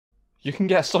You can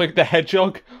get Sonic the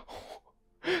Hedgehog?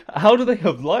 How do they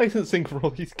have licensing for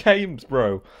all these games,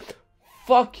 bro?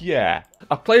 Fuck yeah.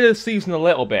 I've played this season a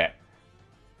little bit.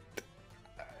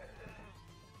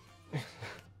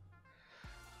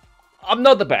 I'm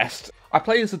not the best. I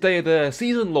played this the day of the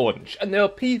season launch, and there were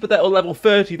people that were level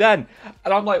 30 then,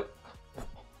 and I'm like,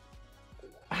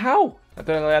 how? How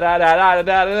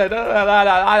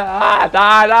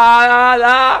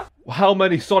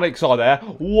many Sonics are there?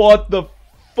 What the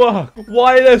fuck?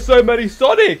 Why are there so many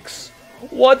Sonics?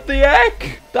 What the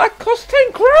heck? That costs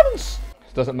 10 crowns.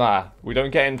 Doesn't matter. We don't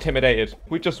get intimidated.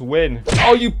 We just win.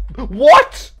 Oh, you...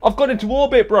 What? I've gone into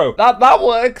orbit, bro. That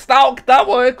works. That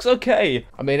works. Okay.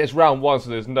 I mean, it's round 1, so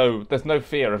there's no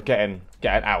fear of getting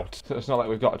out. So it's not like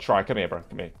we've got to try. Come here, bro.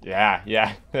 Come here.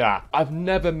 Yeah. I've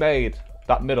never made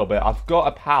that middle bit. I've got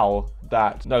a pal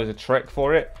that knows a trick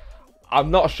for it.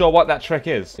 I'm not sure what that trick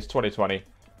is. It's 2020.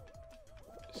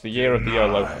 It's the year of the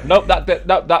YOLO. Nope,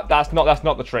 that's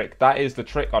not the trick. That is the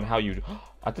trick on how you...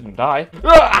 I didn't die.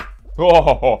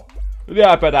 Oh,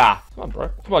 yeah, but come on, bro.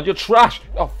 Come on, you're trash.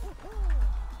 Oh,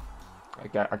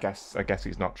 I guess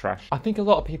he's not trash. I think a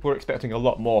lot of people were expecting a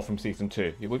lot more from season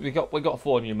 2. We got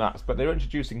 4 new maps, but they're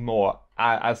introducing more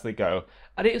as they go,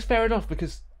 and it is fair enough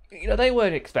because they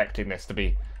weren't expecting this to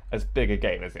be as big a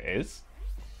game as it is.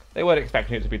 They weren't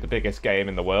expecting it to be the biggest game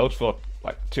in the world for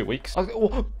like 2 weeks. I was like,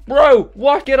 oh, bro,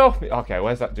 what? Get off me! Okay,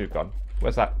 where's that dude gone?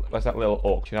 Where's that little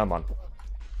orc? Come on.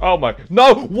 Oh my,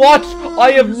 no, what?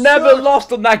 I have never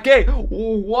lost on that game.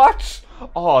 What?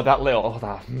 Oh, that little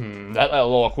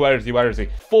orc, where is he?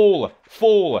 Fool.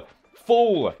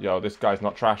 Yo, this guy's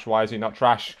not trash. Why is he not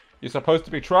trash? You're supposed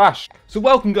to be trash. So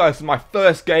welcome guys to my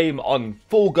first game on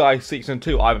Fall Guys Season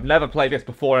 2. I've never played this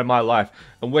before in my life,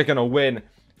 and we're gonna win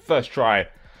first try.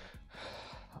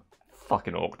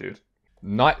 Fucking orc, dude.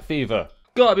 Night Fever.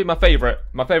 Gotta be my favorite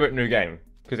new game.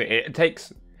 Because it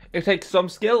takes some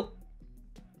skill,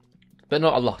 but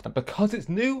not a lot. And because it's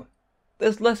new,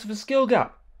 there's less of a skill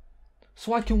gap.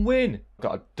 So I can win.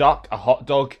 Got a duck, a hot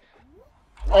dog.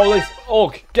 Oh, this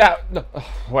orc. No.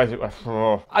 Where's it?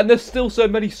 Oh. And there's still so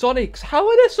many Sonics. How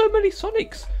are there so many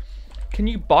Sonics? Can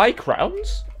you buy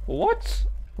crowns? What?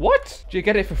 Do you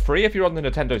get it for free if you're on the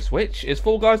Nintendo Switch? Is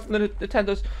Fall Guys on the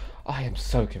Nintendo's? I am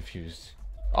so confused.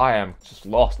 I am just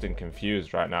lost and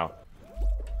confused right now.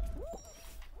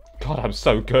 God, I'm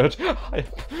so good.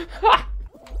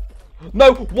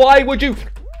 No, why would you?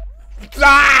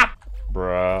 Ah!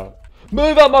 Bruh.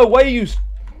 Move out my way, you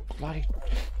bloody...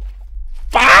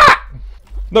 Ah!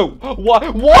 No,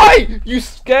 why? You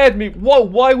scared me.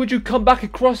 Why would you come back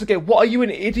across again? What, are you an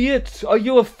idiot? Are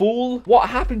you a fool? What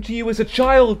happened to you as a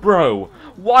child, bro?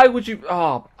 Why would you...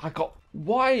 Oh, I got...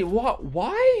 Why? What?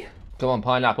 Why? Come on,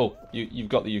 Pineapple.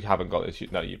 You haven't got this.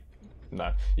 No, you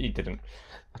didn't.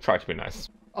 I tried to be nice.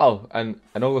 Oh, and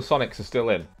all the Sonics are still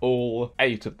in. All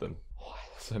 8 of them. Oh,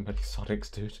 so many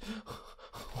Sonics, dude.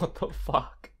 What the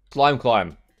fuck? Slime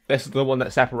Climb. This is the one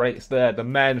that separates the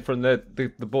men from the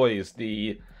boys,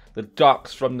 the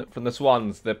ducks from the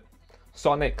swans, the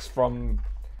Sonics from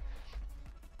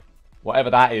whatever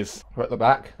that is. We're at the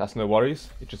back. That's no worries.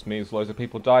 It just means loads of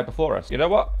people die before us. You know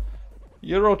what?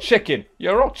 You're all chicken.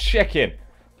 You're all chicken.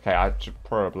 Okay, I should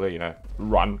probably,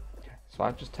 run. It's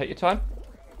fine. Just take your time.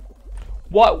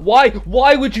 What?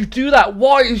 Why would you do that?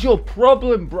 What is your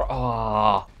problem, bro?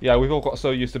 Ah, yeah, we've all got so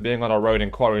used to being on our own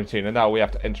in quarantine, and now we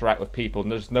have to interact with people,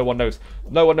 and there's no one knows.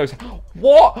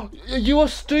 What? You are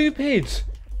stupid.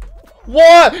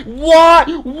 What?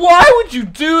 Why would you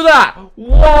do that?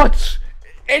 What?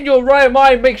 In your right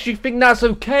mind makes you think that's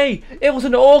okay? It was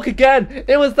an orc again.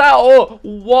 It was that orc.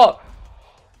 What?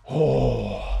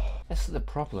 Oh. This is the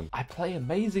problem. I play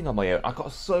amazing on my own. I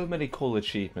got so many cool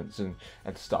achievements and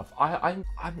stuff. I'm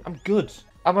good.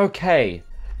 I'm okay.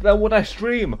 Then when I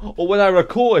stream or when I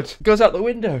record, it goes out the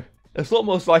window. It's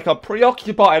almost like I'm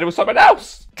preoccupied with something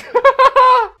else.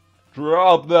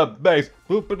 Drop the bass.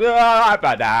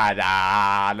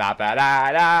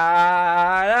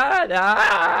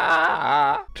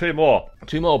 2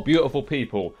 more beautiful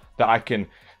people that I can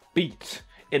beat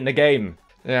in the game.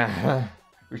 Yeah.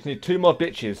 We just need 2 more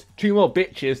bitches. 2 more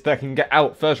bitches that can get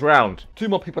out first round. 2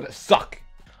 more people that suck.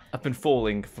 I've been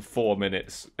falling for 4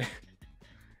 minutes.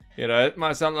 It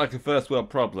might sound like a first world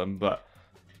problem, but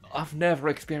I've never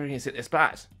experienced it this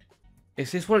bad.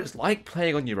 Is this what it's like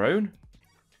playing on your own?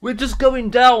 We're just going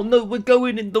down. No, we're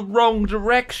going in the wrong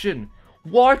direction.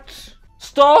 What?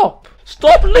 Stop!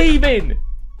 Stop leaving!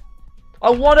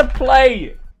 I want to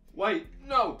play. Wait,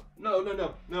 no.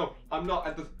 I'm not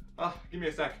at the... give me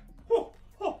a sec.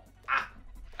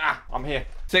 I'm here.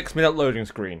 6-minute loading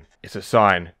screen. It's a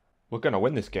sign. We're gonna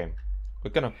win this game.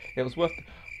 It was worth...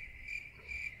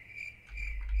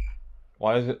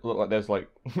 Why does it look like there's like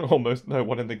almost no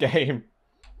one in the game?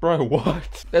 Bro,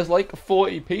 what? There's like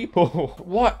 40 people.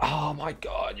 What? Oh my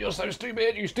god, you're so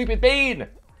stupid, you stupid bean!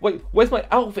 Wait, where's my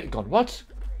outfit gone? What?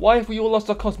 Why have we all lost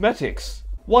our cosmetics?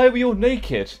 Why are we all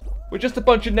naked? We're just a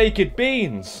bunch of naked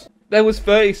beans. There was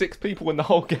 36 people in the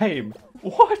whole game.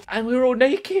 What? And we were all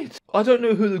naked. I don't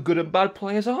know who the good and bad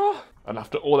players are. And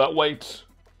after all that wait,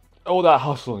 all that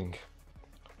hustling,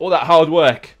 all that hard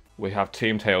work, we have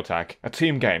Team Tail Tag, a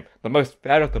team game, the most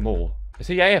fair of them all. Is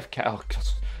he AFK? Oh, God.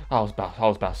 I was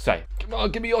about to say, come on,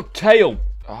 give me your tail.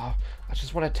 Oh, I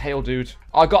just want a tail, dude.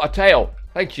 I got a tail.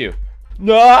 Thank you.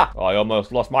 Nah! I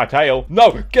almost lost my tail.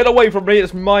 No, get away from me.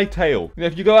 It's my tail.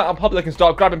 If you go out in public and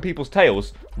start grabbing people's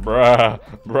tails,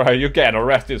 bruh, you're getting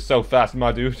arrested so fast,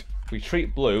 my dude. We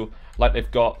treat Blue like they've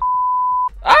got...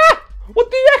 Ah! What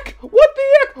the heck? What the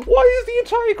heck? Why is the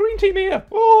entire green team here?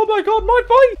 Oh my god, my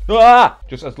fight! Ah!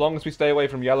 Just as long as we stay away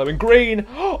from yellow and green.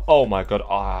 Oh my god.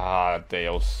 Ah, they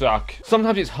all suck.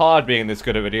 Sometimes it's hard being this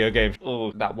good at video games.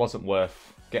 Oh, that wasn't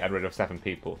worth getting rid of 7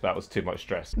 people. That was too much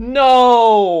stress.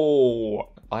 No!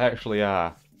 I actually,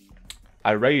 I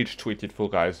rage tweeted Fall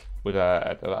Guys with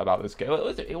about this game.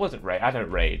 It wasn't rage. I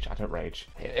don't rage.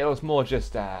 It was more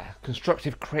just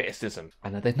constructive criticism,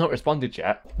 and they've not responded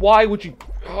yet. Why would you?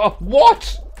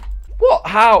 What? What?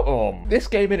 How? This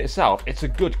game in itself, it's a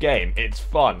good game. It's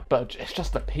fun, but it's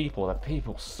just the people. The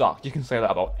people suck. You can say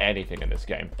that about anything in this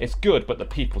game. It's good, but the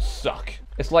people suck.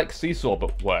 It's like Seesaw,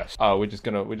 but worse. Oh, we're just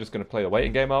gonna play the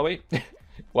waiting game, are we?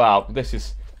 Wow, this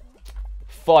is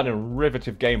fun and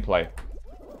riveting gameplay.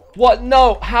 What?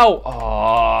 No! How?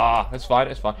 Ah, it's fine,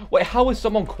 it's fine. Wait, how is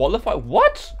someone qualified?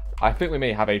 What? I think we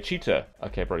may have a cheater.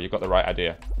 Okay, bro, you've got the right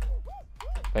idea.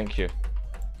 Thank you.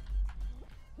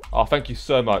 Oh, thank you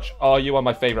so much. Oh, you are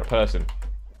my favorite person.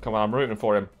 Come on, I'm rooting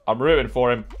for him. I'm rooting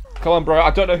for him. Come on, bro,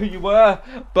 I don't know who you were,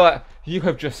 but you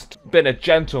have just been a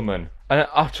gentleman. An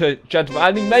utter gentleman,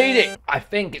 and he made it! I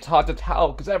think it's hard to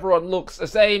tell, because everyone looks the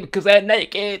same, because they're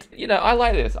naked. You know, I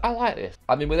like this,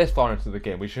 I mean, we're this far into the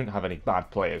game, we shouldn't have any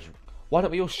bad players. Why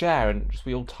don't we all share, and just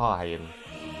we all tie, and,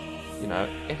 you know,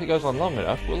 if it goes on long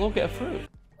enough, we'll all get a fruit.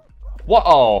 What?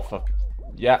 Oh,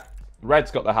 yeah,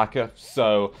 red's got the hacker,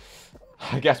 so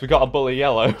I guess we got to bully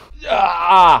yellow.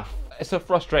 Ah! It's a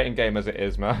frustrating game as it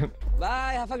is, man.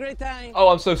 Bye, have a great time. Oh,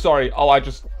 I'm so sorry. Oh, I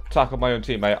just tackled my own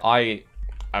teammate. I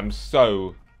am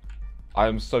so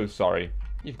sorry.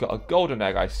 You've got a golden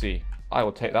egg, I see. I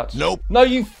will take that. Nope. No,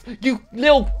 you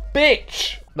little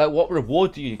bitch. Like, what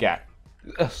reward do you get?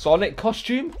 A Sonic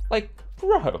costume? Like,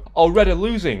 bro. Oh, Red are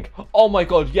losing. Oh my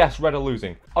god, yes, Red are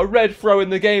losing. A Red throw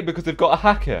in the game because they've got a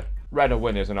hacker. Red are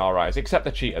winners in our eyes, except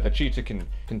the cheater. The cheater can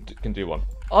do one.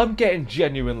 I'm getting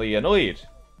genuinely annoyed.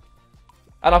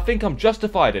 And I think I'm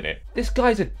justified in it. This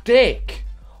guy's a dick.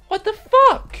 What the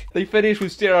fuck? They finished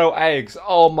with 0 eggs.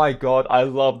 Oh my god, I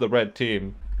love the red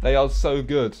team. They are so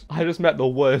good. I just met the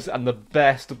worst and the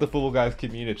best of the Fall Guys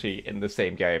community in the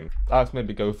same game. That's made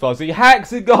me go fuzzy.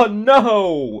 Hexagon,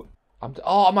 no!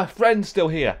 Oh, my friend's still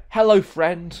here. Hello,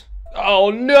 friend.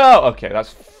 Oh no! Okay, that's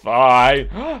fine.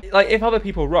 Like, if other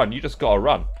people run, you just gotta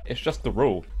run. It's just the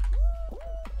rule.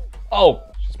 Oh!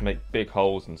 Just make big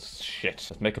holes and shit.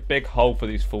 Just make a big hole for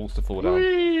these fools to fall down.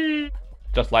 Whee!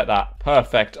 Just like that.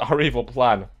 Perfect. Our evil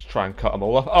plan. Let's try and cut them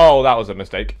all off. Oh, that was a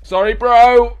mistake. Sorry,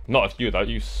 bro. Not if you, though.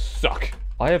 You suck.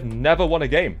 I have never won a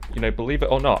game. You know, believe it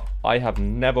or not, I have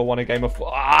never won a game of...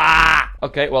 Ah!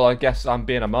 Okay, well, I guess I'm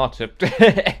being a martyr.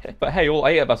 But hey, all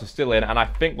 8 of us are still in, and I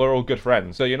think we're all good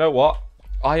friends. So you know what?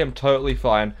 I am totally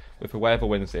fine with whoever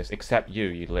wins this, except you,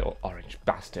 you little orange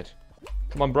bastard.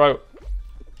 Come on, bro.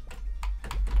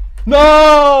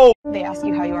 No! They ask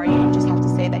you how you are, you just have to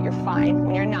say that you're fine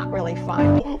when you're not really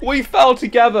fine. We fell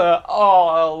together!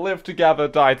 Oh, live together,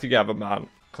 die together, man.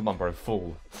 Come on, bro.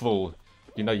 Fool. Fool.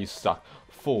 You know you suck.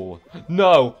 Fool.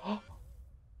 No!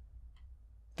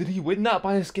 Did he win that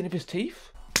by the skin of his teeth?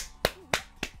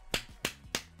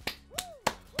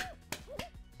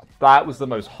 That was the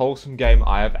most wholesome game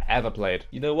I have ever played.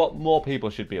 You know what? More people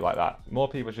should be like that. More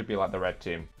people should be like the red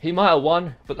team. He might have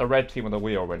won, but the red team are the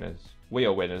real winners. We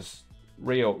are winners.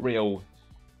 Real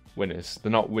winners.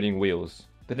 They're not winning wheels.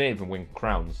 They didn't even win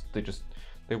crowns.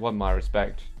 They won my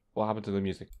respect. What happened to the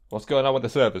music? What's going on with the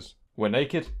servers? We're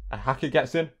naked. A hacker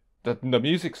gets in. The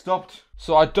music stopped.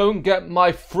 So I don't get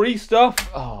my free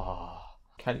stuff. Oh.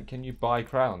 Can you buy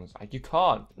crowns? You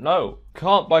can't. No.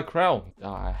 Can't buy crowns.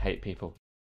 Oh, I hate people.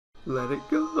 Let it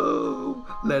go.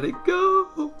 Let it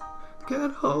go.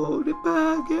 Can't hold it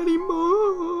back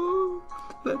anymore.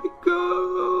 Let it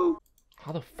go.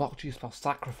 How the fuck do you spell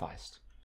sacrificed?